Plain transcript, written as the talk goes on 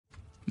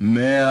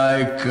May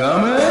I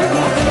come in?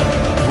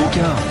 वो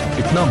क्या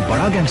इतना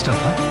बड़ा गैंगस्टर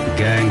था?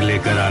 गैंग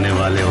लेकर आने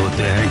वाले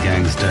होते हैं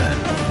गैंगस्टर,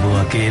 वो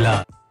अकेला।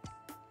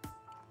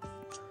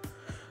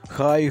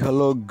 ஹாய்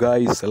ஹலோ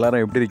காய்ஸ்,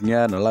 எல்லோரும் எப்படி இருக்கீங்க?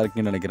 நல்லா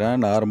இருக்கீங்கன்னு நினைக்கிறேன்.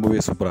 நான்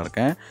ரொம்பவே சூப்பராக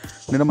இருக்கேன்.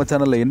 நம்ம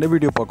சேனலில் என்ன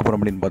வீடியோ பார்க்க போகிறோம்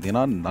அப்படின்னு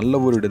பார்த்தீங்கன்னா, நல்ல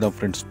ஒரு வீடியோ தான்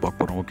ஃப்ரெண்ட்ஸ்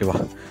பார்க்க போகிறோம். ஓகேவா?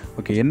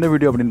 ஓகே, என்ன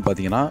வீடியோ அப்படின்னு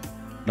பார்த்தீங்கன்னா,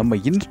 நம்ம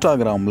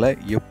இன்ஸ்டாகிராமில்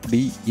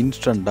எப்படி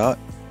இன்ஸ்டண்ட்டாக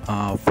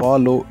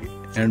ஃபாலோ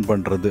ஏர்ன்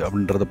பண்ணுறது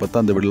அப்படின்றத பற்றி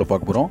அந்த வீடியோவில்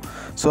பார்க்க போகிறோம்.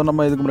 ஸோ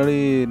நம்ம இதுக்கு முன்னாடி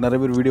நிறைய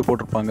பேர் வீடியோ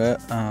போட்டிருப்பாங்க,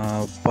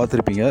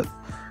 பார்த்துருப்பீங்க.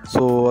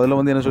 ஸோ அதில்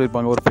வந்து என்ன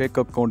சொல்லியிருப்பாங்க, ஒரு ஃபேக்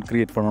அக்கௌண்ட்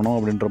க்ரியேட் பண்ணணும்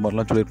அப்படின்ற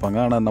மாதிரிலாம் சொல்லியிருப்பாங்க.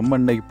 ஆனால் நம்ம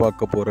இன்றைக்கி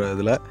பார்க்க போகிற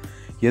இதில்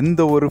எந்த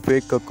ஒரு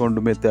ஃபேக்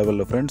அக்கௌண்ட்டுமே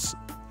தேவையில்லை ஃப்ரெண்ட்ஸ்.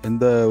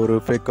 எந்த ஒரு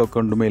ஃபேக்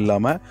அக்கௌண்ட்டுமே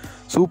இல்லாமல்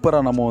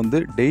சூப்பராக நம்ம வந்து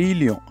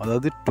டெய்லியும்,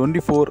 அதாவது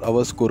 24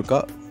 ஹவர்ஸ்க்கு ஒருக்கா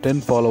 10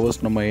 ஃபாலோவர்ஸ்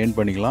நம்ம ஏர்ன்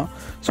பண்ணிக்கலாம்.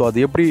 ஸோ அது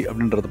எப்படி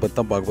அப்படின்றத பற்றி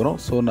தான் பார்க்க போகிறோம்.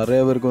 ஸோ நிறைய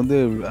பேருக்கு வந்து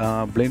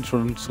பிளைண்ட்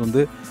ஸ்டூடெண்ட்ஸ்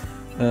வந்து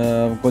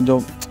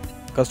கொஞ்சம்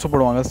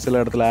கஷ்டப்படுவாங்க. சில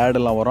இடத்துல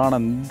ஆடெல்லாம் வரும்.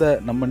 ஆனால்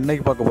நம்ம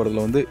இன்றைக்கி பார்க்க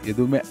போகிறதுல வந்து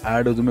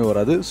எதுவுமே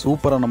வராது.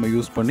 சூப்பராக நம்ம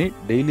யூஸ் பண்ணி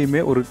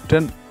டெய்லியுமே ஒரு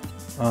 10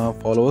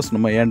 ஃபாலோவர்ஸ்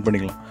நம்ம ஏர்ன்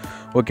பண்ணிக்கலாம்.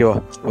 ஓகேவா?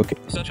 ஓகே,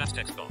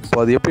 ஸோ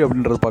அது எப்படி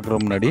அப்படின்றத பார்க்குற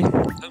முன்னாடி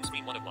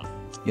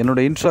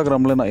என்னோடய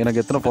இன்ஸ்டாகிராமில்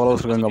எனக்கு எத்தனை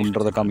ஃபாலோவர்ஸ் இருக்காங்க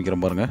அப்படின்றத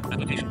காமிக்கிறேன் பாருங்கள்.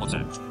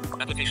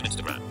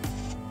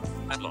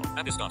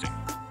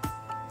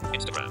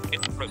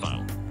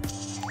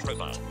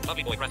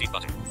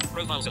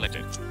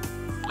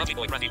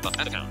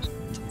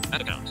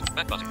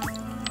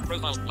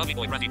 Profile, lovely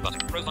boy Pratheep button.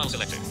 Profile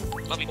selected.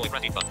 Lovely boy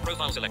Pratheep button.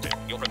 Profile selected.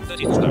 Your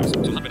 34 followers.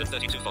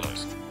 232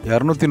 followers.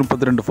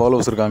 232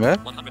 followers இருக்காங்க.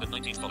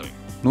 119 following.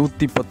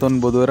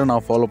 119 வரை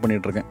நான் ஃபாலோ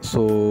பண்ணிகிட்ருக்கேன்.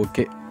 ஸோ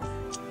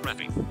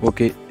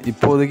ஓகே,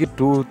 இப்போதைக்கு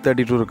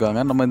 232 இருக்காங்க.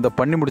 நம்ம இந்த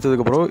பண்ணி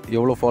முடிச்சதுக்கப்புறம்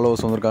எவ்வளோ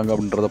ஃபாலோவர்ஸ் வந்திருக்காங்க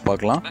அப்படின்றத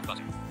பார்க்கலாம்.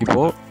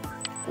 இப்போது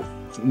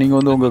நீங்கள்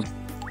வந்து உங்கள்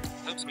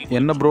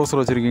என்ன ப்ரௌசர்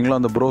வச்சுருக்கீங்களோ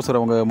அந்த ப்ரௌசரை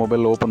உங்கள்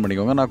மொபைலில் ஓப்பன்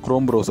பண்ணிக்கோங்க. நான்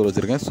க்ரோம் ப்ரௌசர்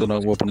வச்சுருக்கேன். ஸோ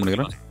நான் ஓப்பன்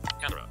பண்ணிக்கிறேன்.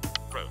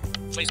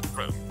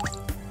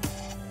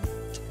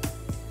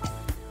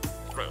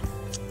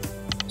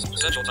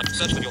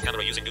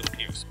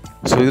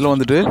 ஸோ இதில்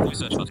வந்துட்டு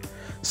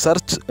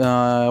சர்ச்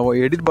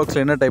எடிட்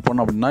பாக்ஸில் என்ன டைப்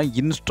பண்ணோம் அப்படின்னா,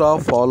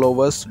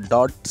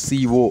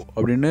 instafollowers.co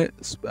அப்படின்னு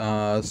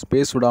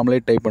ஸ்பேஸ் விடாமலே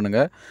டைப்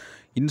பண்ணுங்கள்.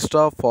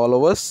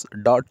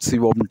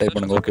 instafollowers.co அப்படின்னு டைப்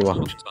பண்ணுங்கள். ஓகேவா?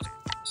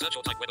 Search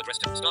or type web address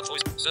text. Start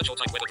voice. Search or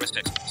type web address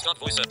text. Start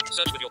voice search.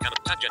 Search with your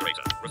camera. Tag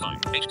generator. Refine.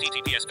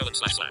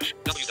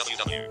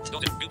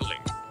 https://www.google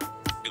link.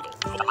 Google.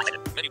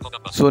 Menu pop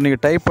up button. So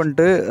நீங்கள் type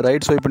பண்ணிட்டு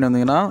right swipe பண்ணி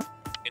வந்தீங்கன்னா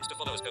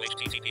Instafollowers go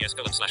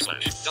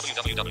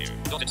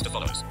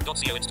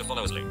https://www.instafollowers.co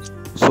instafollowers link.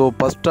 So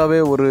ஃபஸ்ட்டாகவே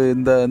ஒரு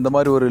இந்த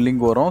மாதிரி ஒரு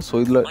link வரும். So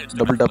இதில்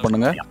டபுள் டேப்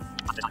பண்ணுங்கள்.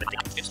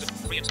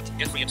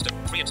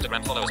 Free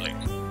Instagram followers link.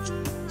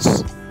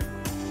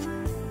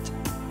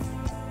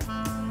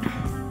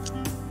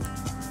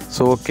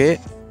 So okay,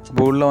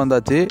 இப்போ உள்ளே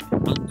வந்தாச்சு.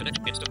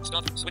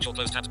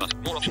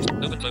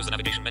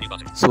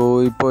 ஸோ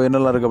இப்போ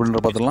என்னெல்லாம் இருக்குது அப்படின்ற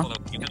பார்த்துக்கலாம்.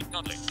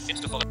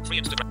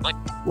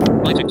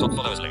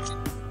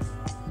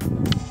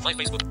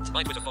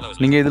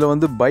 நீங்கள் இதில்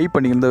வந்து பை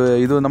பண்ணி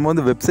இது நம்ம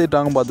வந்து வெப்சைட்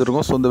வாங்க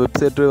பார்த்துருக்கோம். ஸோ இந்த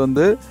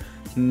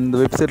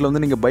வெப்சைட்டில்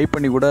வந்து நீங்கள் பை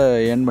பண்ணி கூட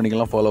ஏர்ன்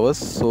பண்ணிக்கலாம்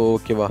ஃபாலோவர்ஸ். ஸோ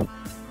ஓகேவா?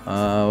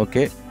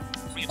 ஓகே,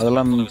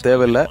 அதெல்லாம்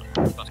தேவையில்லை.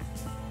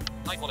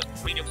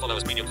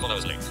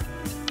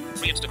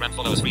 Free Instagram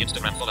followers.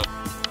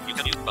 You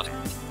can use button.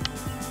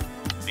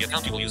 The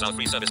account you will use our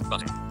free service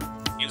button.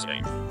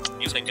 Username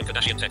Kim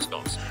Kardashian text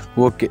box.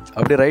 Okay,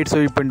 அப்படியே ரைட்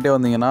ஸ்வைப் பண்ணிட்டே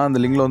வந்தீங்கன்னா அந்த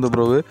லிங்கில் வந்து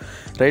பிறகு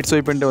ரைட்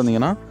ஸ்வைப் பண்ணிட்டே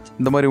வந்தீங்கன்னா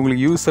இந்த மாதிரி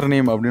உங்களுக்கு யூசர்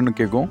நேம் அப்படின்னு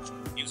கேட்கும்.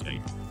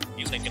 Username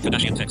Kim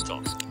Kardashian text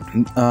box.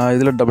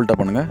 இதில் டபுள்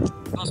டேப் பண்ணுங்கள்.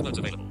 Passwords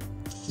available.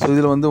 ஸோ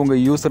இதில் வந்து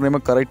உங்கள் யூசர்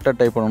நேமை கரெக்டாக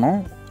டைப் பண்ணணும்.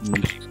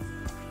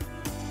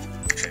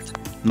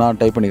 நான்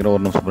டைப் பண்ணிக்கிறேன்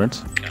ஒரு நிமிஷம்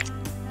ஃப்ரெண்ட்ஸ்.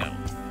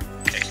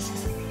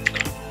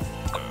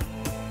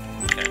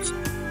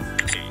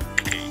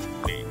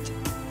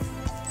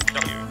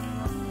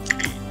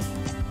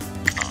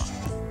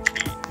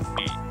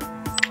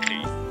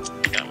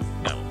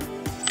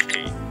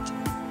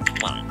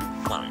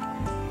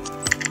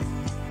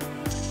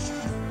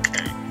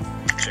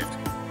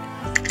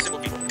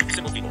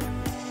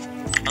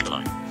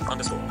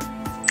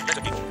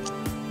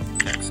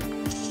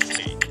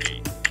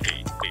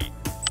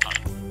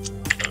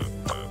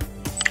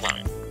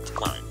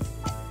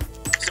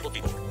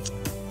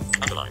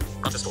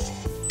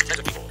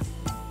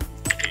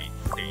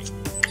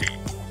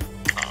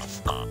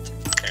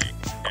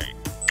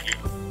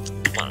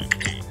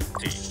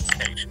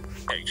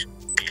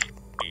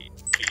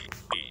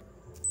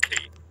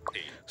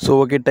 ஸோ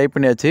ஓகே, டைப்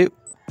பண்ணியாச்சு.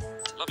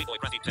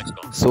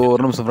 ஸோ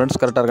ஒரு நிமிஷம் ஃப்ரெண்ட்ஸ்,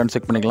 கரெக்டாக இருக்கான்னு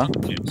செக் பண்ணிக்கலாம்.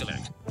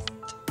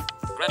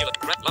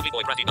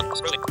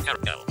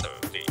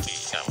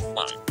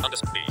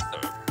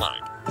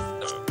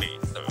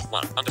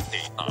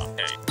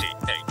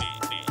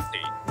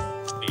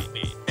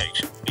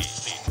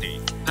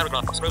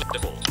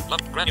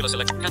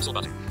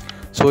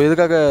 ஸோ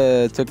எதுக்காக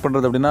செக்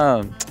பண்ணுறது அப்படின்னா,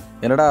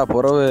 என்னடா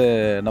பிறகு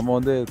நம்ம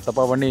வந்து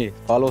தப்பாக பண்ணி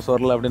ஃபாலோவர்ஸ்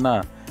வரல அப்படின்னா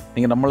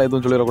நீங்கள் நம்மளை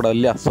எதுவும் சொல்லிடக்கூடாது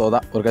இல்லையா? ஸோ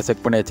தான் ஒருக்கா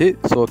செக் பண்ணியாச்சு.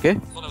 ஸோ ஓகே,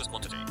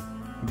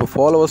 இப்போ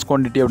ஃபாலோவர்ஸ்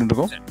குவான்டிட்டி அப்படின்னு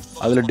இருக்கும்.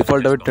 அதில்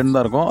டிஃபால்ட்டாகவே 10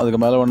 தான் இருக்கும். அதுக்கு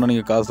மேலே வேணால்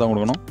நீங்கள் காசு தான்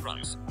கொடுக்கணும்.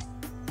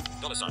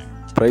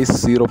 ப்ரைஸ்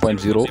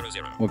 0.0.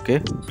 ஓகே,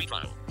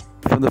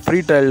 இப்போ இந்த ஃப்ரீ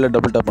ட்ரையலில்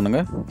டபுள் டேப்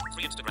பண்ணுங்கள்.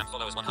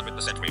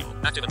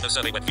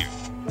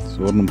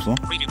 ஒரு நிமிஷம்.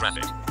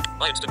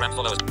 My Instagram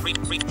followers free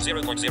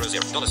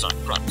 0.00 $10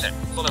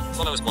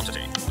 followers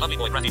quantity lovely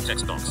boy Pratheep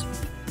text box.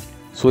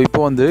 So இப்போ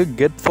வந்து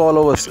கெட்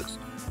ஃபாலோவர்ஸ்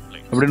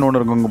அப்படின்னு ஒன்று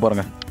இருக்கும். இங்கே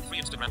பாருங்கள்,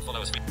 Free Instagram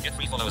followers get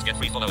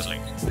free followers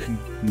link.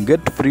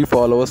 Get free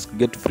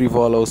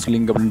followers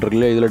link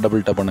அப்படின்றதுல இதில்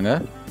டபுள் டேப்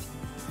பண்ணுங்கள்.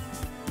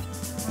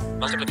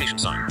 Multiplication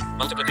sign,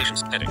 multiplication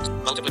headings,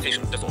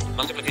 multiplication default,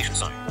 multiplication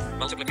sign.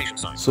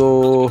 So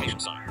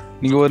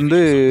நீங்கள் வந்து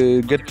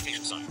கெட்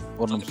Multiplication sign.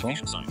 ஒரு நிமிஷம்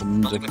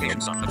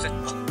Multiplication sign.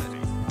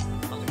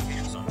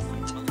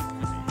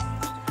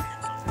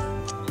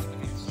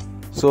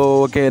 ஸோ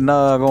ஓகே, என்ன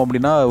ஆகும்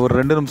அப்படின்னா ஒரு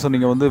 2 நிமிஷம்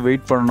நீங்கள் வந்து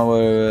வெயிட் பண்ண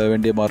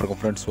வேண்டிய மாதிரி இருக்கும்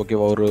ஃப்ரெண்ட்ஸ்.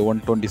 ஓகேவா, ஒரு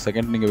 120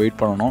 செகண்ட் நீங்கள் வெயிட்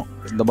பண்ணணும்.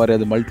 இந்த மாதிரி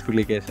அது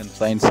மல்டிப்ளிகேஷன்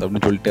சயின்ஸ்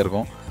அப்படின்னு சொல்லிட்டே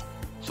இருக்கும்.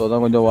 ஸோ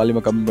அதான் கொஞ்சம்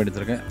வால்யூமை கம்மி பண்ணி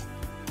வச்சுருக்கேன்.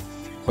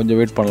 கொஞ்சம்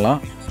வெயிட்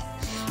பண்ணலாம்.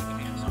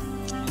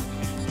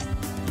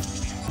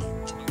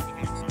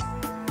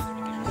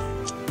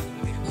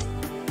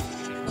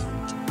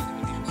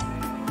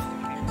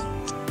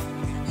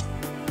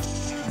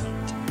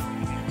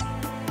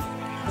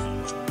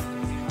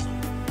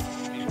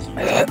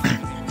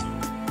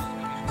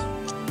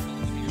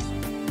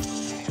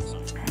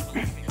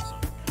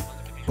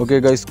 ஓகே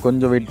கைஸ்,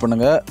 கொஞ்சம் வெயிட்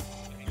பண்ணுங்கள்.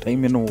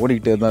 டைம் இன்னும்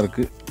ஓடிக்கிட்டே தான்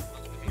இருக்குது.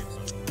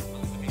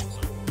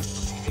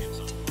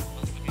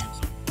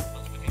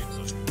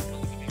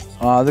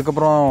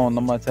 அதுக்கப்புறம்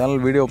நம்ம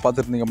சேனல் வீடியோ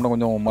பார்த்துருந்தீங்க அப்படின்னா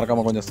கொஞ்சம்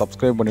மறக்காமல் கொஞ்சம்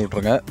சப்ஸ்கிரைப் பண்ணி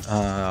விட்ருங்க.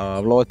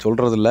 அவ்வளோவா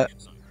சொல்கிறதில்ல.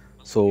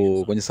 ஸோ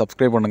கொஞ்சம்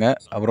சப்ஸ்கிரைப் பண்ணுங்கள்.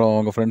 அப்புறம்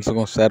உங்கள்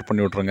ஃப்ரெண்ட்ஸுக்கும் ஷேர்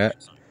பண்ணி விட்ருங்க.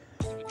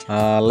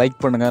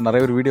 லைக் பண்ணுங்கள்.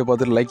 நிறைய பேர் வீடியோ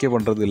பார்த்துட்டு லைக்கே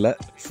பண்ணுறது இல்லை.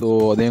 ஸோ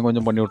அதையும்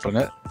கொஞ்சம் பண்ணி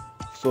விட்ருங்க.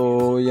 ஸோ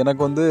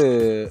எனக்கு வந்து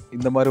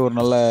இந்த மாதிரி ஒரு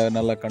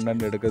நல்ல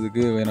கண்டென்ட்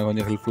எடுக்கிறதுக்கு எனக்கு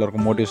கொஞ்சம் ஹெல்ப்ஃபுல்லாக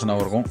இருக்கும்,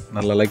 மோட்டிவேஷனாகவும் இருக்கும்.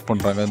 நல்லா லைக்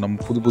பண்ணுறாங்க,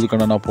 நம்ம புது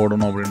கண்டென்ட்டாக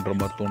போடணும் அப்படின்ற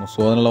மாதிரி தோணும். ஸோ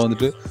அதனால்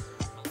வந்துட்டு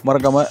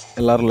மறக்காமல்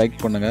எல்லோரும்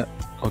லைக் பண்ணுங்கள்.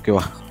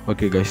 ஓகேவா?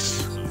 ஓகே கைஸ்,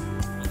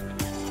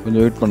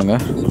 கொஞ்சம் வெயிட்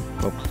பண்ணுங்கள்.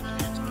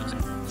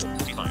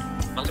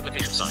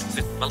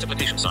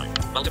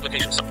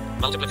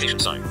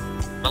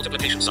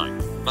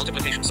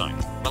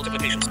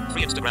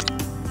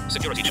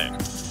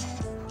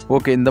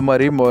 ஓகே, இந்த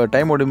மாதிரி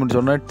டைம் ஓடி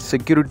முடிச்சோன்னா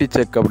செக்யூரிட்டி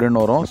செக்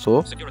அப்படின்னு வரும். ஸோ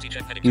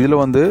இதில்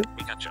வந்து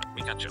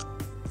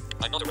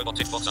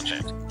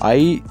I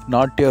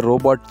not a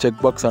robot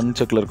check box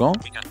அன்செக்கில் இருக்கும்.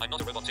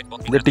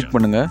 இதை டிக்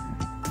பண்ணுங்கள்.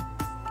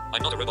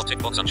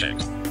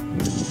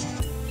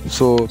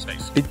 ஸோ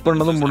டிக்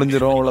பண்ணதும்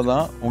முடிஞ்சிடும்,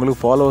 அவ்வளோதான். உங்களுக்கு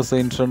ஃபாலோவர்ஸை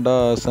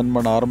இன்ஸ்டண்ட்டாக சென்ட்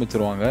பண்ண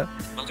ஆரம்பிச்சிருவாங்க.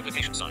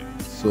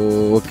 ஸோ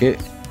ஓகே,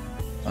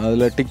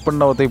 அதில் டிக்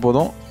பண்ண ஒத்தை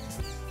போதும்.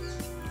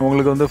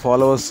 உங்களுக்கு வந்து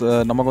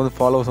நமக்கு வந்து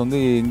ஃபாலோவர்ஸ் வந்து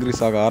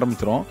இன்க்ரீஸ் ஆக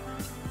ஆரம்பிச்சிடும்.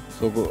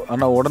 ஸோ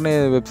ஆனால் உடனே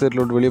வெப்சைட்டில்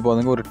விட்டு வெளியே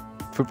போகாதுங்க. ஒரு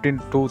 15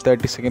 to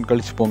 30 செகண்ட்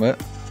கழிச்சு போங்க.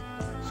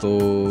 ஸோ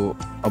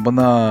அப்போ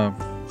தான்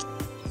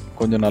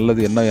கொஞ்சம்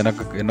நல்லது,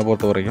 என்னை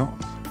பொறுத்த வரைக்கும்.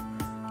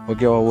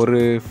 ஓகேவா, ஒரு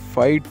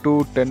 5 to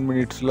 10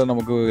 மினிட்ஸில்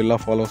நமக்கு எல்லா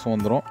ஃபாலோவர்ஸும்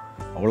வந்துடும்.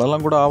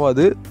 அவ்வளோலாம் கூட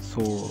ஆகாது.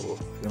 ஸோ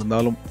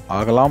இருந்தாலும்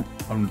ஆகலாம்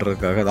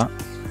அப்படின்றதுக்காக தான்.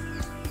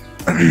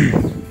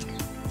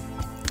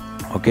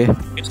 ஓகே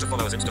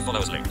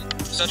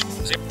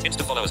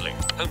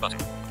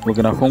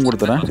ஓகே, நான் ஹோம்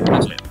கொடுத்துறேன்.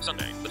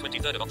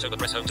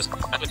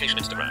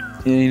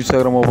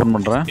 இன்ஸ்டாகிராம் ஓப்பன்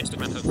பண்ணுறேன்.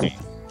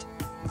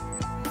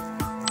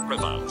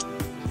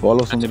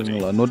 ஃபாலோஸ்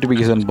வந்துருங்களா?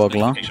 நோட்டிஃபிகேஷன்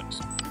பார்க்கலாம்.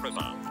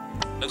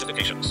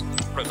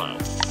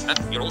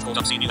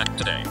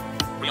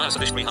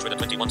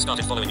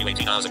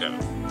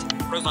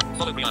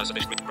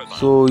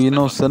 ஸோ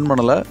இன்னும் சென்ட்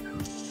பண்ணலை,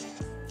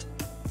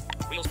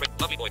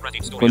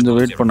 கொஞ்சம்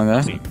வெயிட் பண்ணுங்க.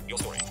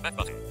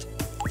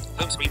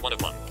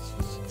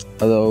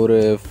 அது ஒரு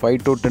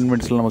 5 to 10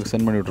 மினிட்ஸில் நமக்கு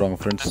சென்ட் பண்ணி விட்ருவாங்க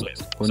ஃப்ரெண்ட்ஸ்.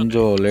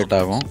 கொஞ்சம் லேட்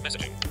ஆகும்,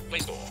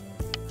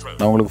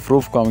 நான் உங்களுக்கு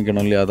ப்ரூஃப்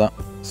காமிக்கணும் இல்லையா, அதான்.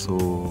 So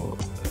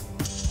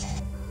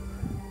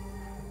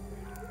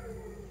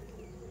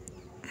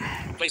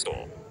Play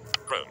Store,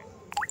 Chrome,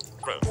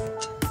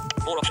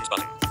 more options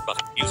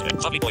button, user it,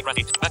 lovely boy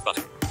Pratheep, back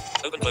button,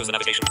 open close the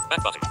navigation,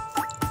 back button,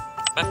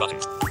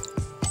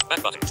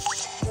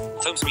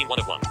 home screen 1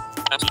 of 1,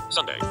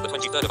 Sunday, the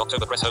 23rd of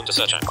October, press home to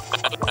search app,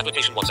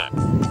 application WhatsApp,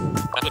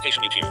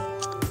 application YouTube,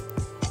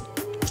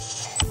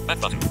 back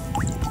button,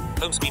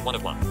 home screen 1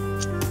 of 1,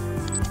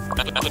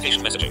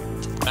 application messaging,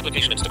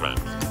 application Instagram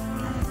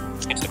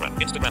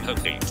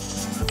home feed,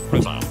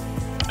 profile,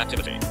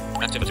 activity,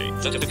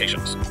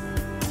 notifications,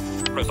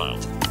 profile,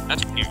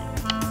 new,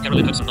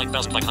 Carolyn Hudson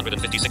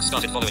 9556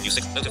 started following you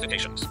 6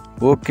 notifications.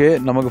 Okay,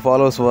 நமக்கு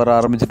followers வர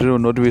ஆரம்பிச்சிட்டு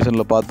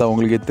நோட்டிஃபிகேஷனில் பார்த்தா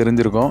உங்களுக்கே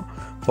தெரிஞ்சிருக்கும்.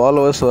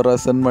 Followers வர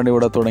send பண்ணி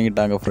விட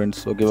தொடங்கிட்டாங்க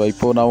ஃப்ரெண்ட்ஸ். ஓகேவா,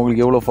 இப்போது நான்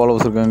உங்களுக்கு எவ்வளோ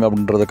ஃபாலோவர்ஸ் இருக்காங்க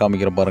அப்படின்றத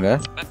காமிக்கிறேன் பாருங்கள்.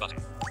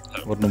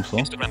 ஒரு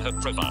நிமிஷம்.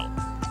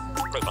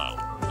 Profile,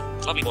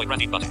 lovely boy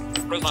Pratheep button,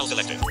 profile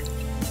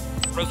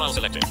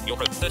selected, your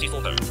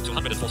 34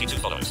 242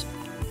 followers,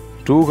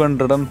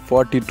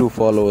 242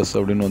 followers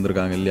அப்படின்னு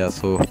வந்திருக்காங்க இல்லையா.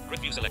 ஸோ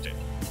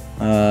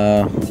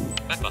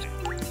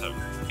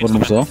ஒரு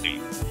நிமிஷம்.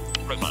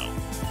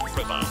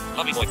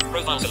 RV Boy.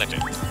 Profile selected.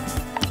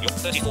 Your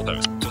 34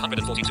 posts.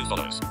 242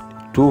 followers.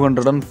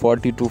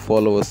 242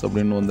 followers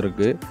அப்படின்னு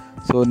வந்திருக்கு.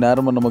 ஸோ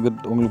நேரமாக நமக்கு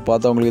உங்களுக்கு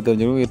பார்த்தா உங்களுக்கே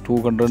தெரிஞ்சிருக்கும்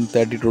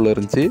 232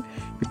 இருந்துச்சு.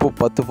 இப்போது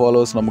 10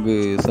 ஃபாலோவர்ஸ் நமக்கு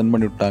சென்ட்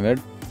பண்ணி விட்டாங்க.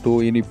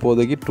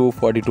 இப்போதைக்கு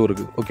 242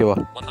 இருக்குது. ஓகேவா?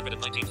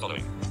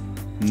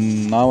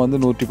 நான் வந்து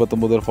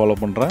 119 ஃபாலோ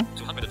பண்ணுறேன்.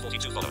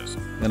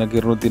 எனக்கு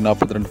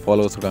 242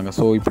 ஃபாலோவர்ஸ் இருக்காங்க.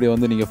 ஸோ இப்படி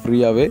வந்து நீங்கள்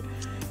ஃப்ரீயாகவே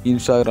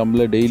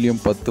இன்ஸ்டாகிராமில்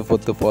டெய்லியும்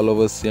 10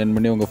 ஃபாலோவர்ஸ் ஏர்ன்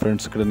பண்ணி உங்கள்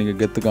ஃப்ரெண்ட்ஸ்கிட்ட நீங்கள்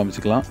கெத்து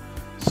காமிச்சிக்கலாம்.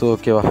 ஸோ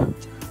ஓகேவா?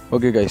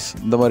 ஓகே கைஸ்,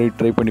 இந்த மாதிரி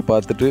ட்ரை பண்ணி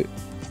பார்த்துட்டு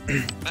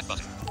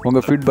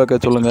உங்கள் ஃபீட்பேக்கை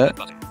சொல்லுங்கள்.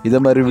 இதே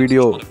மாதிரி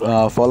வீடியோ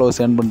ஃபாலோவர்ஸ்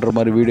ஏர்ன் பண்ணுற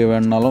மாதிரி வீடியோ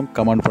வேணுனாலும்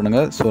கமெண்ட்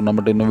பண்ணுங்கள். ஸோ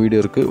நம்மகிட்ட இன்னும் வீடியோ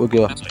இருக்குது.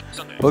 ஓகேவா?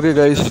 ஓகே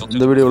கைஸ்,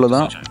 இந்த வீடியோவில்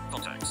தான்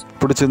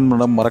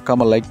பிடிச்சிருந்தா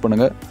மறக்காமல் லைக்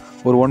பண்ணுங்கள்.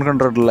 ஒரு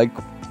 100 லைக்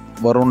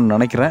வரும்னு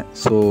நினைக்கிறேன்.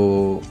 ஸோ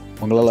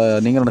உங்களால்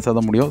நீங்கள் நினச்சா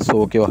தான் முடியும். ஸோ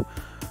ஓகேவா?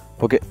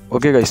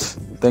 Okay guys,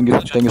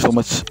 thank you so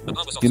much.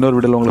 இன்னொரு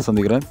வீடியோவில் உங்களை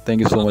சந்திக்கிறேன்.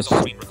 Thank you so much.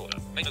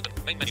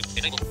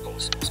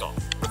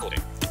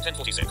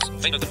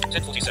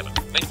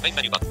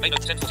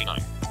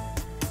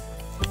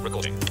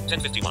 Recording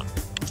 1051.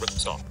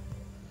 Stop.